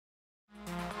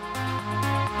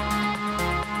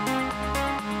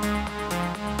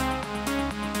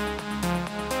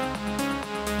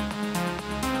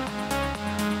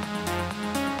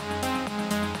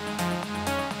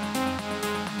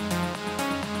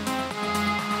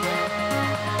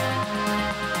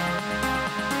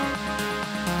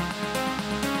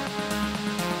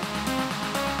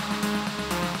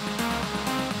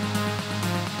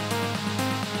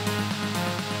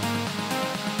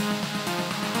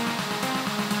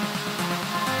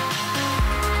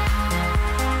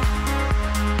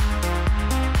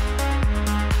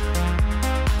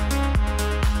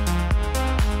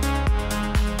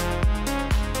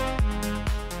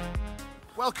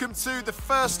Welcome to the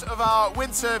first of our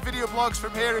winter video blogs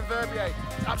from here in Verbier.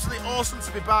 It's absolutely awesome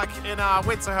to be back in our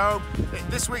winter home.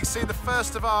 This week's seen the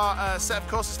first of our set of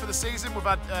courses for the season. We've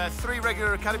had 3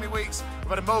 regular academy weeks, we've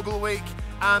had a mogul week,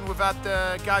 and we've had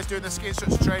guys doing the ski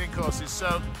instructor training courses.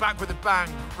 So back with a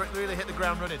bang, really hit the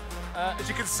ground running. As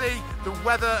you can see, the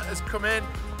weather has come in,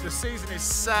 the season is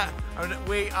set, and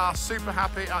we are super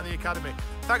happy at the academy.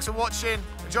 Thanks for watching,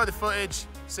 enjoy the footage,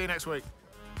 see you next week.